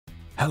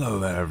Hello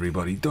there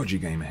everybody, Dodgy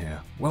Gamer here.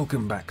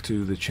 Welcome back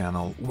to the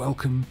channel.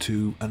 Welcome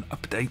to an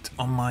update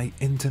on my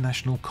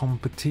international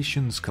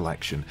competitions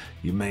collection.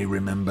 You may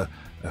remember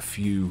a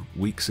few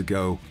weeks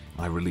ago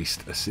I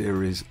released a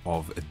series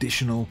of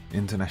additional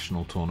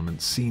international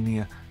tournaments,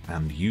 senior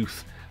and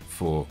youth,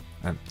 to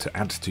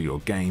add to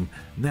your game.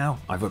 Now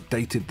I've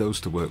updated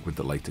those to work with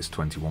the latest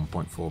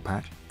 21.4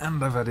 patch,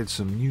 and I've added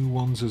some new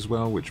ones as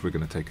well, which we're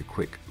going to take a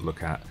quick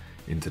look at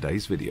in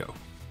today's video.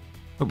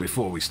 But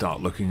before we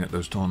start looking at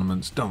those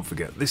tournaments, don't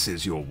forget this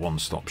is your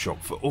one-stop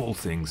shop for all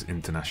things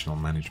international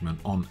management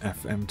on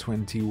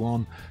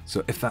FM21.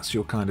 So if that's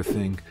your kind of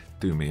thing,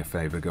 do me a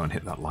favour, go and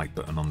hit that like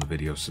button on the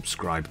video,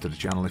 subscribe to the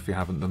channel if you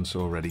haven't done so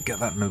already, get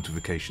that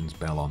notifications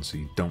bell on so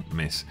you don't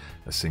miss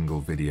a single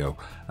video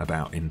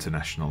about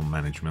international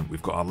management.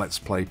 We've got our Let's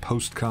Play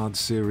postcard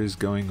series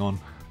going on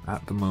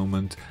at the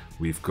moment.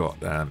 We've got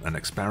an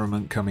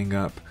experiment coming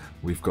up.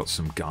 We've got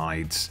some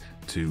guides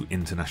to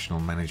international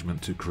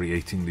management, to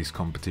creating these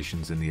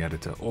competitions in the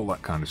editor. All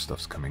that kind of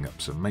stuff's coming up,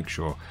 so make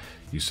sure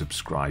you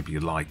subscribe, you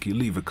like, you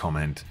leave a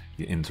comment,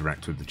 you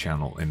interact with the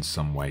channel in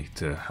some way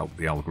to help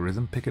the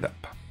algorithm pick it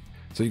up.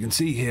 So you can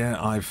see here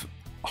I've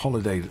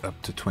holidayed up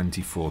to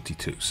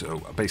 2042, so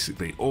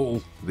basically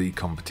all the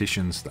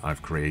competitions that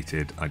I've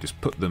created, I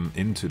just put them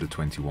into the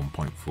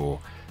 21.4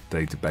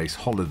 database,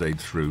 holidayed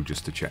through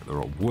just to check they're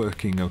all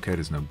working okay,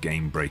 there's no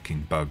game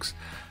breaking bugs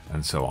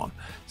and so on.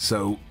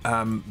 So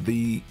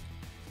the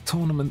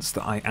tournaments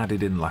that I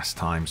added in last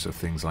time, so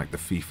things like the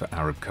FIFA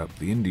Arab Cup,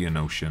 the Indian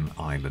Ocean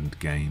Island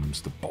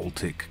Games, the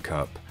Baltic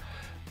Cup,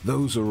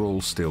 those are all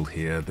still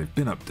here. They've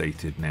been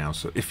updated now,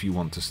 so if you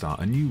want to start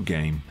a new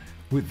game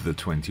with the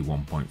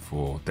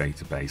 21.4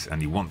 database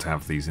and you want to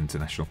have these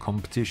international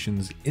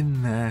competitions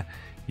in there,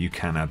 you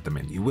can add them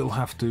in. You will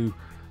have to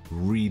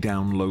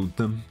re-download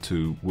them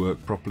to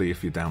work properly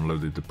if you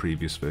downloaded the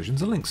previous versions.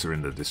 The links are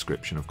in the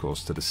description, of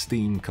course, to the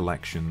Steam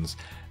collections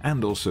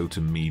and also to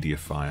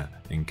Mediafire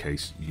in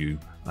case you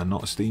are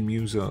not a Steam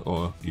user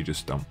or you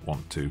just don't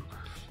want to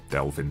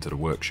delve into the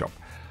workshop.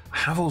 I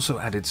have also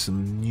added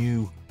some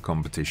new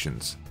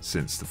competitions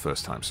since the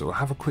first time, so I'll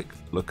have a quick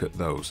look at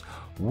those.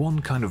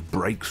 One kind of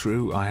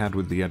breakthrough I had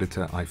with the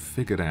editor, I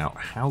figured out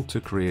how to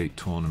create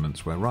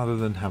tournaments where rather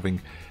than having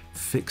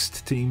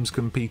fixed teams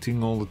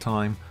competing all the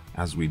time,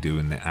 as we do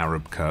in the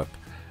Arab Cup,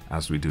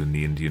 as we do in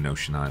the Indian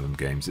Ocean Island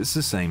Games, it's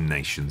the same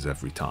nations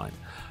every time.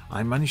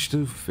 I managed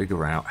to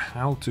figure out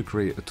how to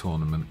create a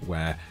tournament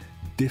where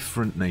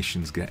different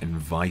nations get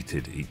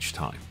invited each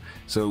time.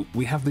 So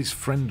we have these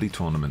friendly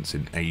tournaments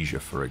in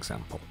Asia, for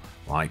example,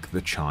 like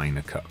the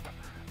China Cup.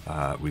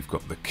 We've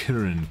got the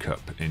Kirin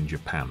Cup in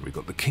Japan. We've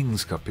got the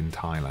King's Cup in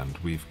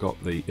Thailand. We've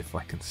got the, if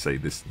I can say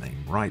this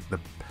name right, the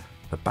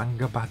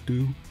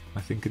Bangabandhu, I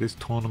think it is,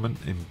 tournament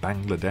in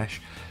Bangladesh.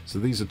 So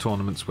these are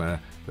tournaments where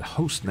the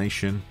host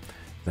nation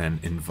then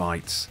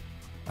invites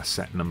a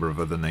set number of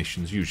other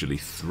nations, usually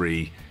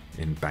 3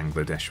 in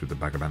Bangladesh with the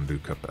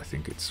Bangabandhu Cup. I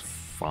think it's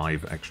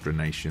 5 extra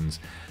nations,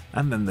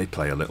 and then they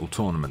play a little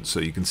tournament. So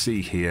you can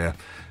see here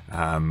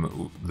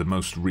the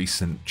most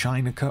recent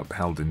China Cup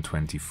held in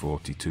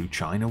 2042.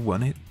 China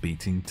won it,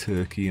 beating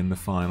Turkey in the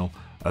final.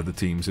 Other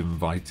teams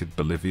invited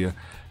Bolivia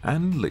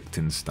and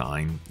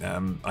Liechtenstein.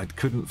 I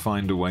couldn't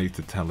find a way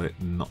to tell it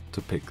not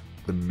to pick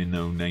the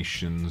minnow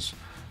nations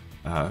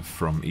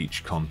from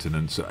each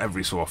continent, so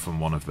every so often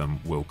one of them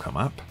will come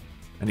up.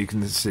 And you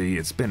can see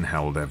it's been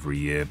held every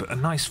year, but a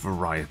nice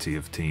variety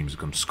of teams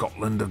come.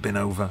 Scotland have been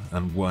over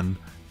and won,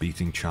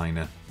 beating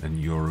China and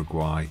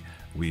Uruguay.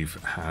 We've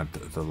had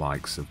the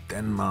likes of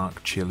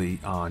Denmark, Chile,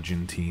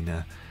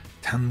 Argentina,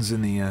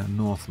 Tanzania,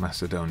 North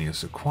Macedonia,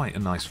 so quite a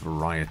nice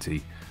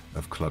variety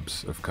of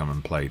clubs have come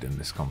and played in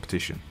this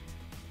competition.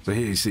 So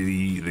here you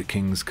see the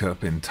King's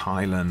Cup in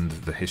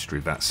Thailand, the history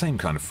of that, same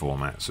kind of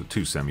format, so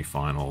 2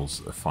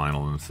 semi-finals, a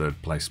final and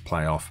third place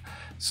playoff.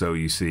 So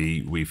you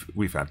see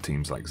we've had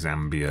teams like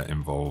Zambia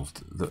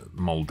involved, the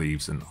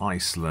Maldives and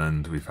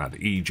Iceland, we've had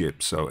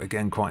Egypt, so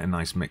again quite a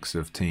nice mix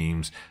of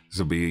teams. This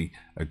will be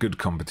a good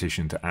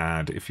competition to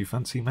add if you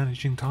fancy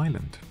managing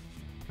Thailand.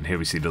 And here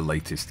we see the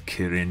latest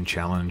Kirin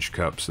Challenge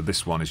Cup. So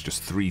this one is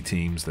just 3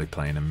 teams, they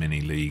play in a mini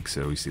league,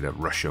 so we see that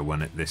Russia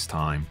won it this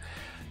time,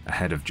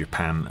 ahead of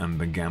Japan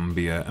and the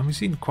Gambia, and we've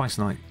seen quite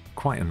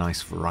a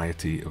nice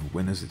variety of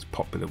winners. It's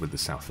popular with the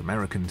South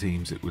American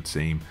teams, it would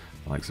seem,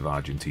 the likes of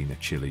Argentina,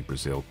 Chile,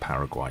 Brazil,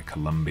 Paraguay,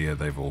 Colombia,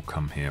 they've all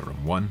come here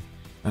and won.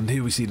 And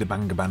here we see the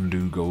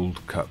Bangabandhu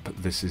Gold Cup.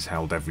 This is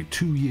held every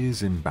 2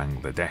 years in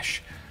Bangladesh.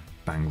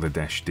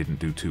 Bangladesh didn't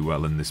do too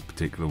well in this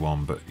particular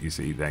one, but you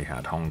see they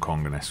had Hong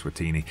Kong and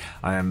Eswatini.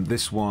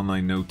 This one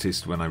I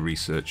noticed when I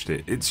researched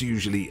it, it's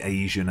usually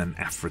Asian and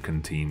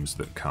African teams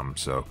that come,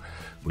 so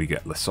we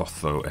get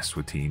Lesotho,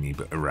 Eswatini,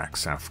 but Iraq,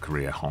 South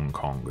Korea, Hong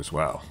Kong as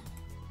well.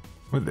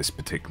 With this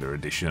particular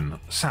edition,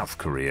 South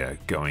Korea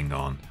going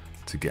on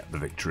to get the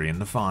victory in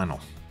the final.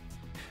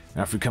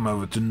 Now if we come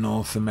over to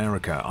North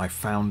America, I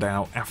found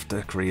out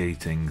after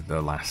creating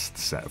the last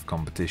set of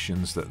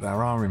competitions that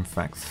there are in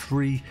fact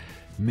 3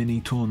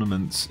 mini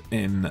tournaments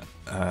in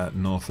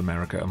North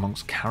America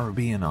amongst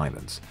Caribbean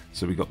islands.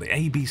 So we got the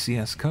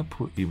ABCS Cup.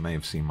 You may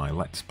have seen my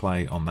Let's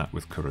Play on that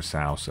with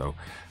Curacao. So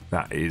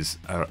that is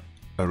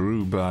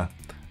Aruba,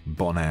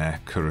 Bonaire,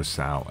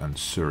 Curacao and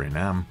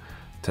Suriname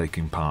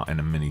taking part in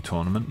a mini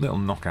tournament, little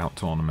knockout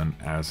tournament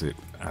as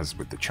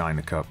with the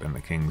China Cup and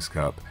the King's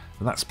Cup.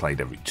 And that's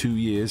played every 2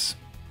 years.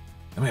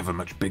 And we have a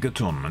much bigger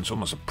tournament, it's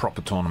almost a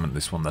proper tournament,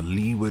 this one, the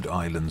Leeward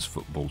Islands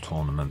Football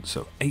Tournament.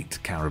 So 8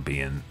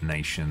 Caribbean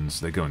nations,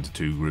 they go into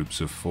 2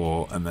 groups of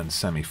 4, and then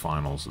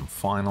semi-finals and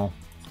final.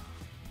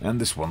 And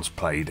this one's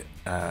played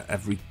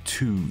every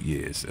 2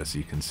 years, as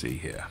you can see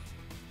here.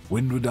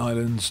 Windward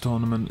Islands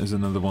Tournament is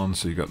another one,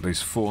 so you've got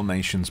these 4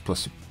 nations,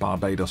 plus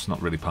Barbados,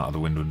 not really part of the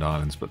Windward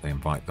Islands, but they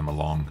invite them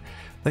along.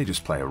 They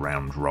just play a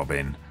round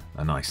robin,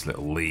 a nice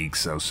little league,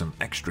 so some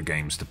extra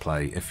games to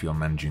play if you're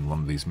managing one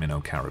of these minnow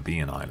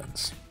Caribbean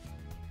islands.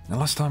 Now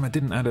last time I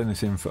didn't add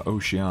anything for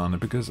Oceania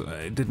because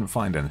I didn't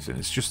find anything,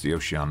 it's just the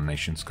Oceania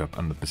Nations Cup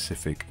and the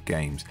Pacific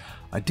Games.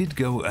 I did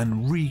go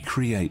and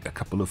recreate a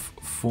couple of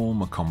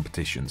former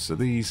competitions, so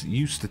these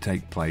used to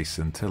take place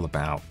until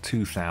about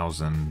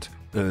 2000,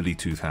 early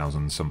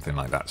 2000, something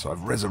like that, so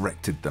I've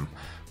resurrected them.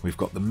 We've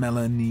got the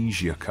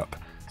Melanesian Cup.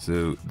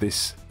 So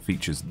this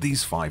features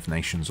these 5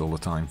 nations all the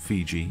time: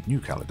 Fiji, New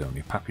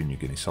Caledonia, Papua New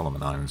Guinea,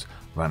 Solomon Islands,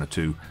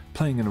 Vanuatu,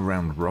 playing in a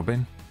round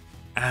robin.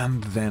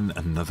 And then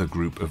another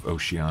group of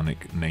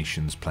oceanic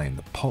nations playing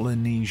the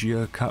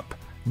Polynesian Cup.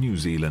 New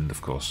Zealand,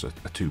 of course, are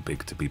too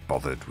big to be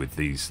bothered with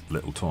these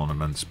little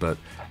tournaments, but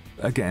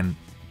again,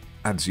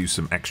 adds you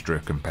some extra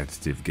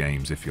competitive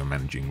games if you're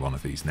managing one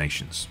of these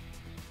nations.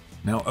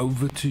 Now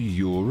over to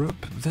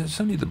Europe, there's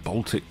only the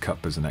Baltic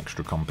Cup as an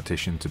extra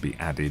competition to be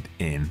added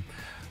in.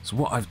 So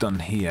what I've done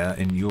here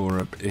in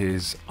Europe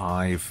is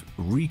I've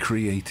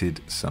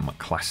recreated some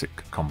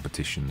classic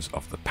competitions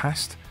of the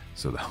past.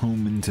 So the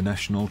Home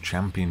International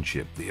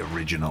Championship, the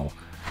original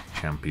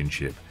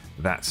championship,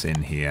 that's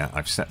in here.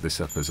 I've set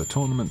this up as a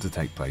tournament to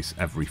take place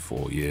every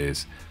 4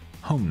 years.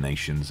 Home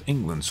nations: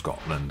 England,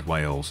 Scotland,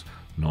 Wales,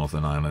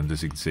 Northern Ireland.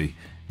 As you can see,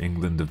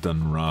 England have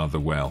done rather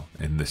well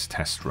in this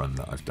test run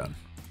that I've done.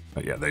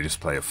 But yeah, they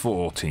just play a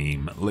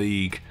 4-team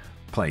league,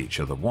 play each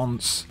other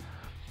once.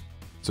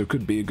 So it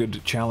could be a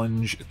good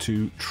challenge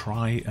to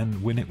try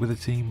and win it with a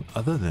team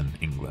other than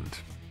England.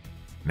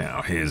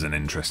 Now here's an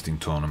interesting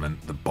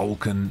tournament, the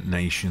Balkan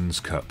Nations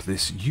Cup.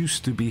 This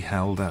used to be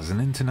held as an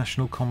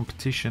international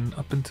competition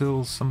up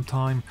until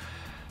sometime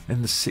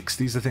in the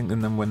 60s, I think,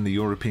 and then when the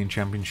European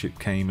Championship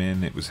came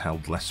in, it was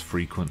held less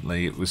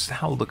frequently. It was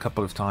held a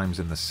couple of times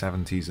in the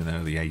 70s and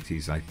early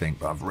 80s, I think,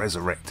 but I've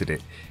resurrected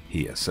it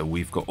here. So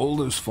we've got all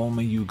those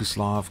former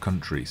Yugoslav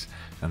countries,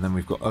 and then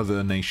we've got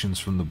other nations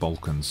from the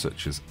Balkans,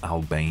 such as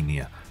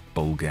Albania,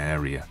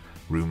 Bulgaria,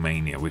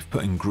 Romania. We've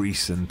put in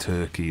Greece and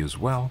Turkey as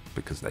well,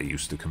 because they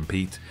used to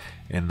compete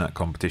in that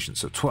competition.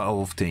 So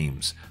 12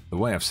 teams. The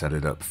way I've set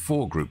it up,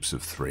 4 groups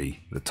of 3.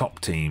 The top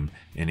team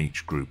in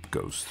each group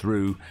goes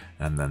through,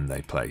 and then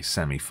they play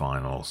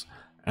semi-finals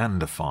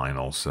and a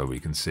final. So we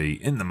can see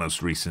in the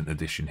most recent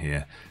edition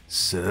here,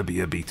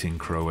 Serbia beating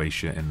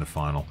Croatia in the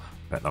final.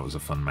 Bet that was a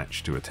fun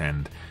match to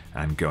attend.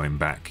 And going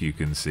back, you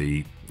can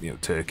see,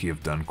 Turkey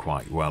have done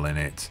quite well in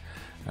it.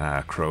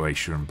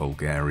 Croatia and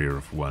Bulgaria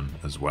have won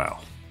as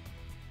well.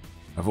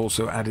 I've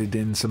also added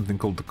in something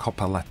called the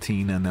Copa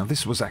Latina. Now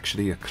this was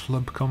actually a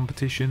club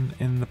competition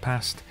in the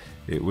past.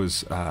 It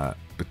was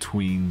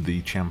between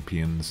the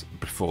champions,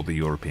 before the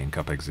European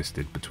Cup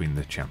existed, between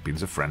the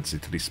champions of France,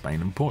 Italy,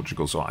 Spain and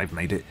Portugal. So I've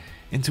made it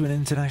into an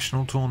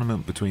international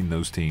tournament between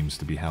those teams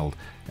to be held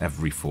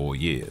every 4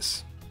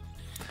 years.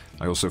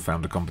 I also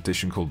found a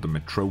competition called the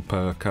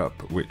Metropa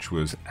Cup, which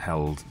was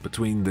held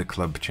between the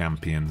club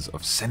champions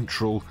of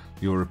Central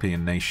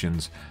European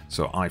nations.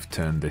 So I've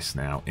turned this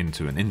now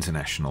into an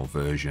international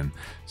version.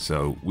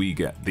 So we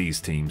get these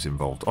teams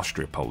involved: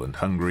 Austria, Poland,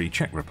 Hungary,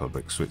 Czech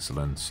Republic,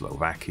 Switzerland,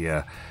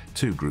 Slovakia.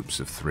 2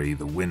 groups of 3.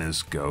 The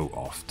winners go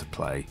off to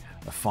play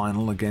a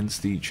final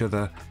against each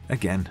other,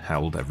 again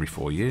held every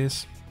 4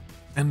 years.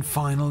 And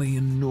finally,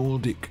 a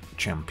Nordic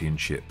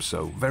Championship,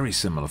 so very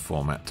similar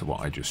format to what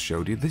I just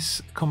showed you.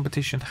 This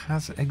competition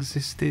has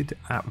existed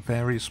at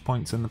various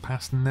points in the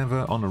past,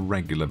 never on a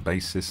regular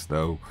basis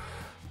though,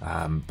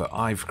 but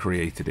I've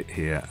created it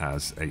here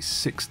as a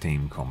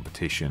 6-team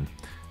competition.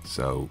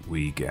 So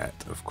we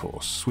get, of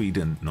course,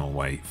 Sweden,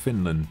 Norway,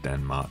 Finland,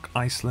 Denmark,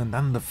 Iceland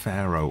and the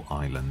Faroe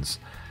Islands.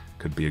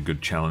 Could be a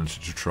good challenge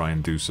to try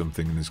and do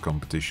something in this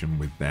competition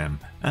with them.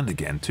 And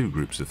again, 2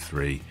 groups of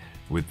 3.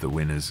 With the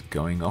winners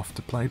going off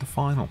to play the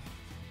final.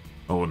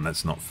 Oh, and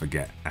let's not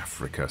forget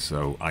Africa.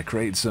 So I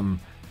created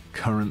some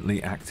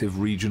currently active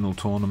regional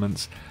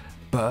tournaments,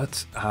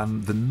 but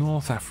the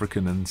North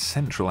African and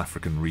Central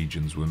African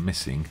regions were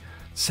missing.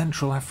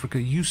 Central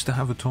Africa used to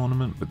have a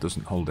tournament but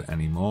doesn't hold it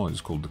anymore. It's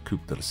called the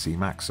Coupe de la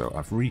CIMAC, so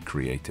I've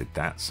recreated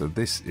that. So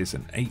this is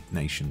an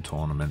 8-nation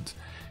tournament.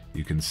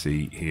 You can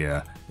see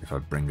here, if I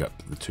bring up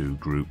the 2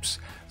 groups,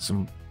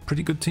 some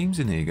pretty good teams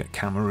in here. You got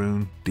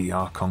Cameroon,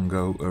 DR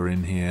Congo are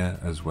in here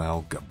as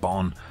well.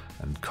 Gabon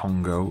and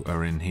Congo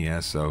are in here.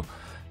 So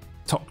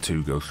Top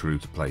 2 go through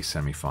to play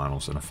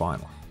semi-finals and a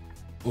final.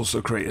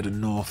 Also created a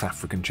North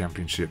African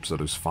Championship, so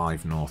there's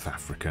 5 North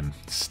African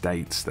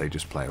states. They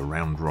just play a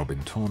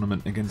round-robin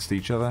tournament against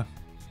each other.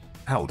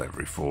 Held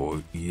every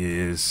 4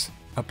 years,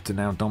 up to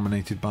now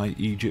dominated by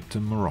Egypt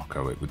and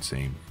Morocco, it would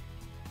seem.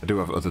 I do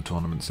have other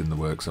tournaments in the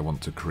works. I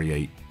want to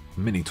create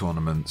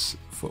mini-tournaments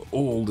for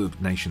all the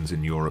nations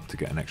in Europe to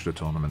get an extra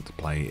tournament to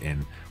play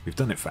in. We've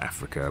done it for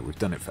Africa, we've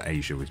done it for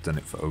Asia, we've done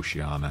it for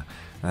Oceania,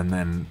 and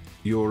then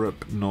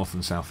Europe, North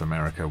and South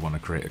America want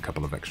to create a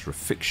couple of extra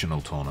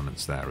fictional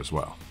tournaments there as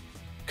well.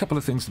 A couple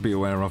of things to be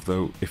aware of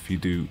though if you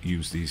do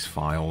use these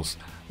files.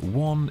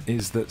 One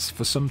is that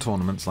for some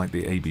tournaments like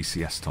the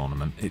ABCS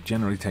tournament, it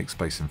generally takes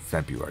place in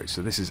February,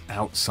 so this is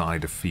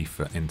outside of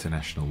FIFA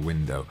international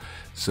window,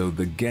 so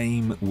the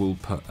game will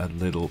put a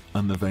little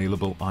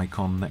unavailable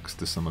icon next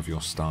to some of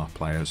your star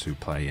players who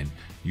play in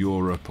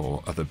Europe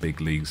or other big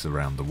leagues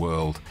around the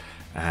world.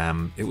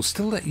 It will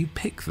still let you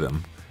pick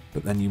them,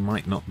 but then you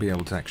might not be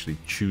able to actually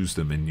choose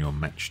them in your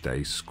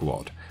matchday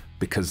squad.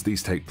 Because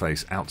these take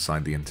place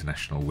outside the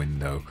international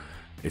window,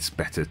 it's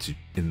better to,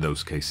 in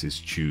those cases,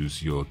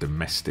 choose your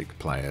domestic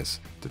players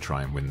to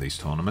try and win these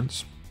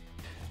tournaments.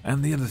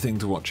 And the other thing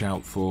to watch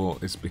out for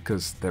is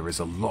because there is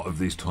a lot of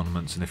these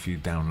tournaments, and if you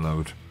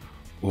download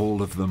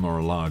all of them or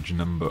a large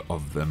number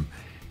of them,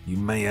 you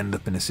may end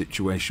up in a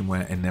situation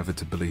where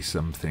inevitably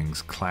some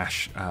things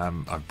clash.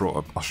 I've brought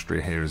up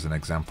Austria here as an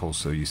example,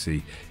 so you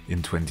see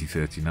in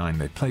 2039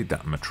 they played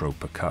that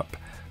Metropa Cup.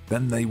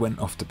 Then they went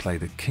off to play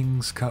the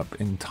King's Cup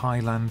in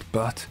Thailand,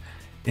 but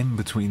in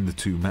between the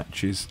 2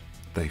 matches,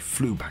 they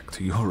flew back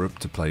to Europe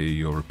to play a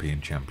European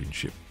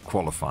Championship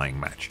qualifying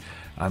match.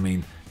 I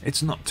mean,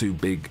 it's not too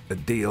big a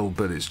deal,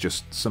 but it's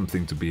just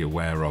something to be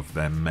aware of.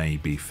 There may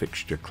be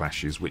fixture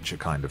clashes, which are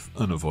kind of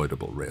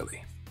unavoidable,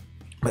 really.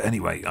 But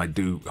anyway, I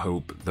do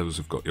hope those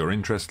have got your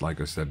interest.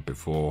 Like I said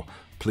before,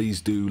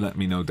 please do let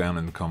me know down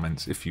in the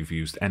comments if you've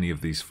used any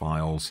of these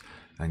files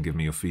and give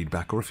me your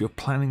feedback, or if you're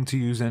planning to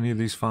use any of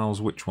these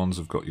files, which ones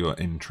have got your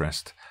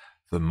interest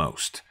the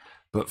most.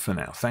 But for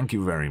now, thank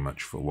you very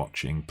much for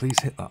watching.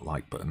 Please hit that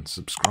like button,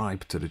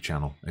 subscribe to the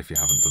channel if you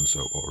haven't done so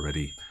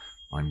already.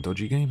 I'm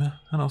Dodgy Gamer,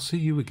 and I'll see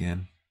you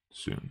again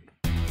soon.